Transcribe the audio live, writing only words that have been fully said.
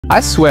I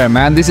swear,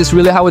 man, this is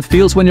really how it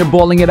feels when you're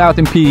balling it out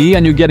in PE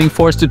and you're getting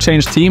forced to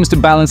change teams to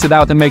balance it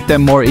out and make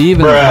them more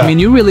even. I mean,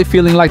 you're really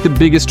feeling like the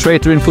biggest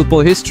traitor in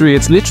football history.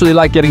 It's literally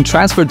like getting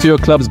transferred to your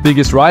club's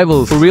biggest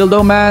rivals. For real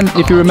though, man,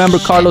 if you remember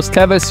Carlos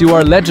Tevez, you are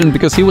a legend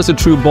because he was a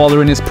true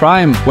baller in his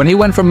prime. When he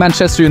went from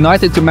Manchester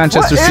United to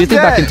Manchester City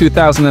back in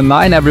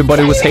 2009,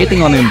 everybody was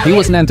hating on him. He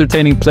was an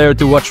entertaining player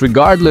to watch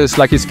regardless,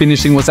 like his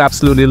finishing was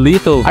absolutely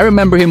lethal. I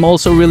remember him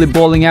also really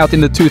balling out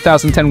in the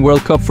 2010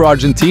 World Cup for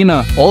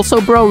Argentina.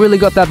 Also, bro really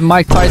got that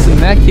Mike Tyson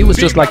neck. He was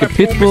just like a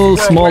pit bull,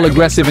 small,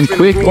 aggressive and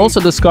quick. Also,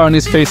 the scar on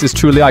his face is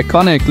truly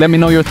iconic. Let me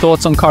know your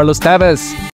thoughts on Carlos Tevez.